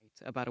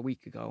about a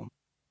week ago,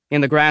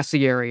 in the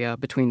grassy area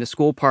between the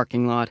school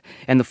parking lot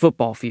and the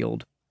football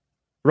field,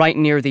 right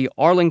near the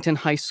Arlington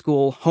High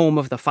School Home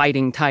of the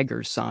Fighting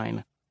Tigers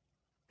sign.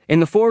 In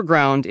the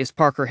foreground is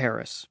Parker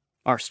Harris,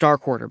 our star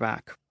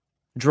quarterback,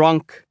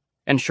 drunk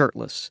and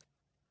shirtless.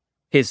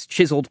 His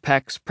chiseled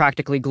pecs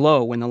practically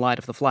glow in the light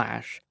of the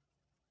flash.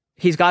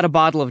 He's got a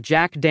bottle of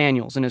Jack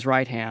Daniels in his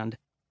right hand,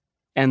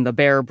 and the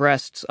bare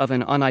breasts of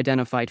an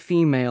unidentified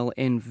female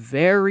in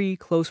very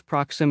close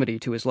proximity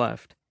to his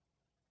left.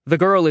 The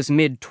girl is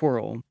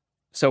mid-twirl,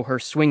 so her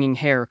swinging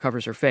hair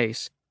covers her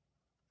face.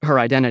 Her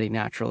identity,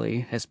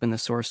 naturally, has been the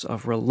source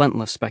of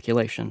relentless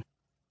speculation.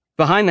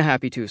 Behind the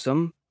happy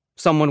twosome,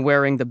 someone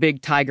wearing the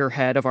big tiger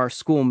head of our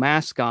school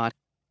mascot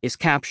is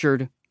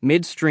captured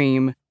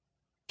midstream,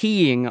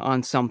 peeing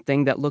on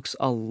something that looks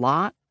a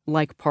lot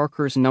like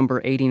Parker's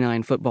number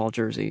 89 football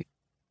jersey.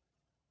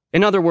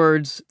 In other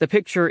words, the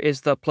picture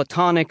is the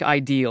platonic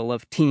ideal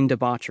of teen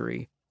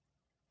debauchery,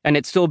 and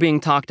it's still being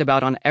talked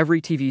about on every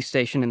TV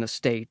station in the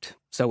state,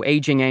 so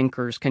aging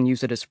anchors can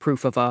use it as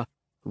proof of a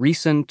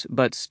recent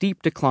but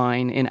steep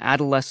decline in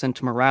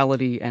adolescent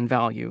morality and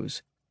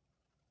values.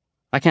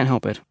 I can't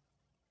help it.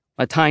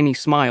 A tiny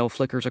smile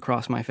flickers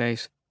across my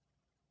face.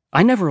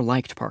 I never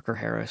liked Parker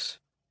Harris,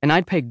 and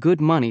I'd pay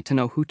good money to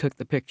know who took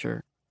the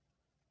picture.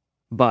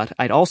 But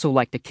I'd also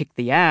like to kick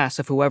the ass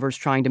of whoever's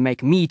trying to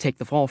make me take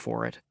the fall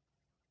for it.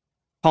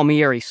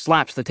 Palmieri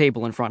slaps the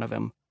table in front of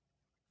him.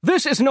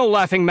 "This is no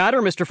laughing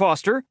matter, Mr.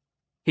 Foster,"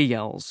 he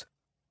yells.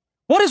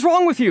 "What is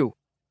wrong with you?"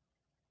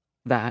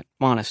 That,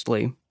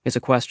 honestly, is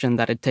a question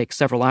that'd take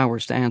several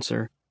hours to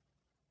answer.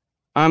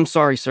 "I'm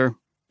sorry, sir,"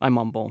 I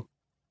mumble.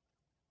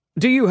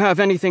 "Do you have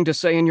anything to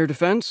say in your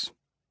defense?"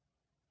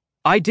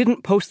 "I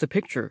didn't post the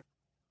picture,"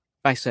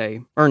 I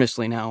say,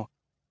 earnestly now.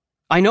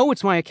 "I know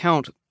it's my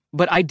account,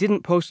 but I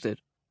didn't post it."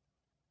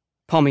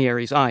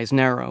 Palmieri's eyes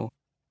narrow.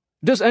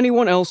 "Does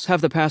anyone else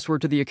have the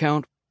password to the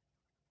account?"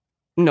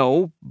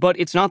 "No, but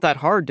it's not that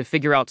hard to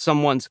figure out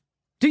someone's—"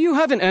 "Do you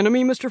have an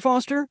enemy, Mr.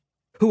 Foster,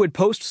 who would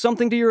post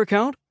something to your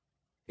account?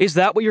 Is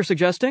that what you're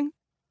suggesting?"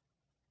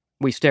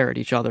 We stare at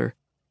each other.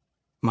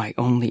 "My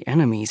only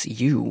enemy's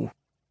you."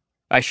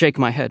 I shake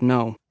my head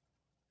no.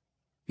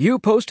 "You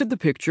posted the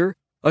picture,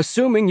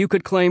 assuming you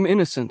could claim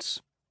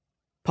innocence,"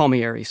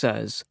 Palmieri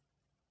says.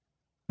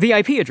 "The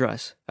IP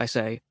address," I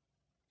say.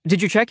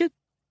 "Did you check it?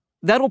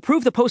 That'll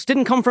prove the post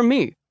didn't come from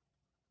me."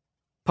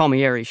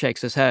 Palmieri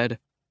shakes his head.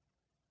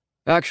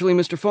 "Actually,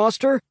 Mr.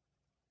 Foster,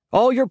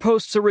 all your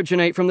posts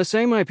originate from the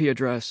same IP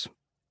address.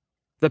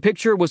 The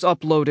picture was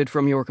uploaded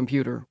from your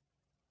computer."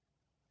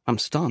 I'm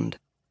stunned.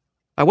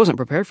 I wasn't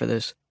prepared for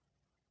this,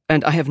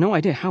 and I have no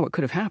idea how it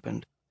could have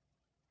happened.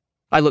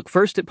 I look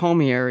first at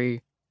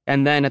Palmieri,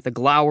 and then at the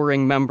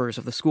glowering members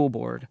of the school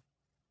board.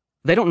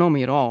 They don't know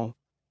me at all,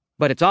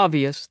 but it's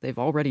obvious they've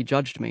already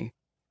judged me.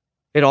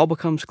 It all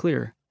becomes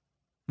clear.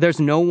 There's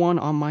no one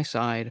on my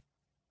side,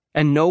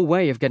 and no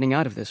way of getting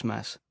out of this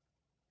mess.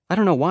 I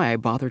don't know why I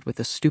bothered with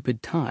the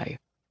stupid tie.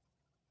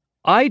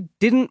 "I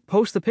didn't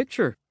post the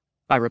picture,"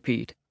 I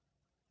repeat.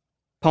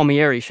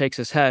 Palmieri shakes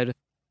his head,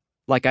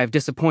 like I've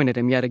disappointed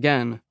him yet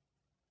again.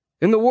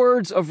 "In the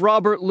words of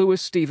Robert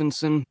Louis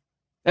Stevenson,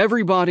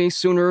 everybody,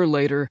 sooner or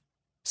later,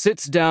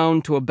 sits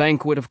down to a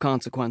banquet of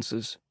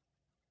consequences.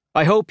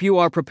 I hope you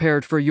are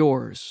prepared for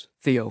yours,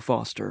 Theo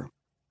Foster."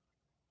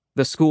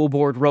 The school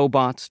board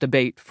robots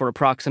debate for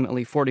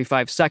approximately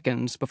 45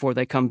 seconds before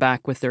they come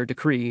back with their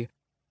decree.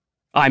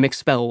 I'm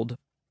expelled,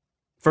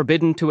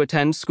 forbidden to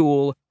attend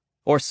school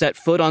or set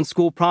foot on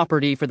school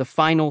property for the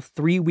final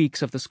 3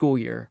 weeks of the school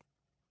year.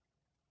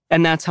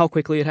 And that's how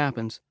quickly it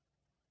happens.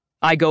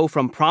 I go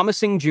from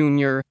promising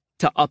junior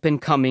to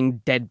up-and-coming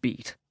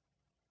deadbeat.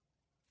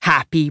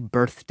 Happy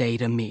birthday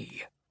to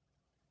me.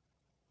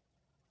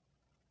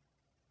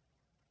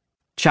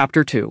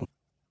 Chapter 2.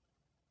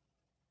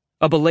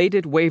 A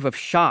belated wave of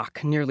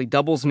shock nearly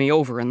doubles me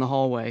over in the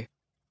hallway.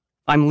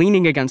 I'm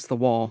leaning against the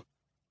wall,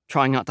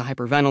 trying not to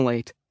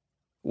hyperventilate,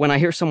 when I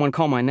hear someone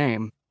call my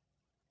name.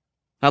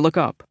 I look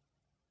up.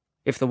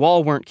 If the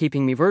wall weren't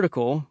keeping me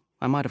vertical,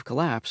 I might have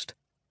collapsed.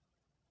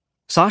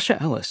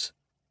 Sasha Ellis,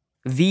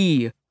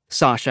 the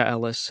Sasha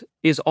Ellis,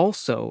 is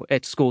also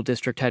at school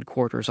district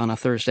headquarters on a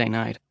Thursday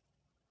night.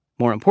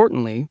 More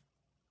importantly,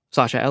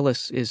 Sasha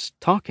Ellis is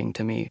talking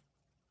to me.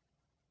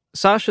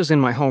 Sasha's in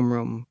my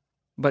homeroom,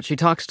 but she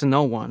talks to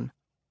no one.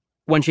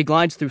 When she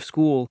glides through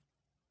school,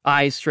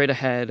 eyes straight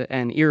ahead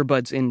and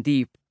earbuds in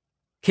deep,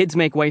 kids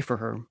make way for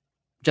her,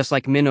 just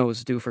like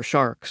minnows do for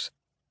sharks.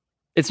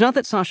 It's not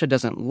that Sasha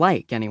doesn't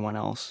like anyone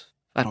else,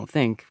 I don't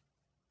think.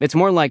 It's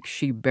more like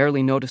she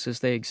barely notices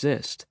they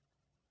exist.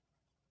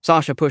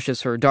 Sasha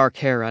pushes her dark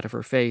hair out of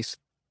her face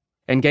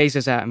and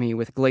gazes at me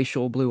with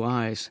glacial blue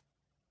eyes.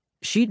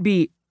 She'd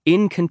be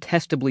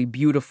incontestably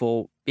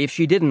beautiful if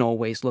she didn't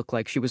always look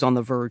like she was on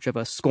the verge of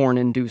a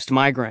scorn-induced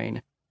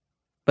migraine.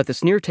 But the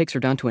sneer takes her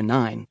down to a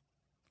 9.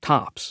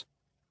 Tops.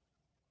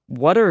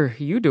 "What are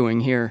you doing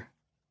here?"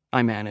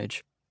 I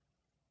manage.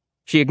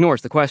 She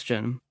ignores the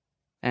question,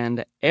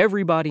 and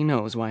everybody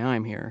knows why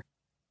I'm here.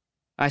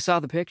 "I saw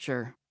the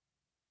picture.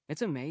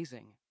 It's amazing."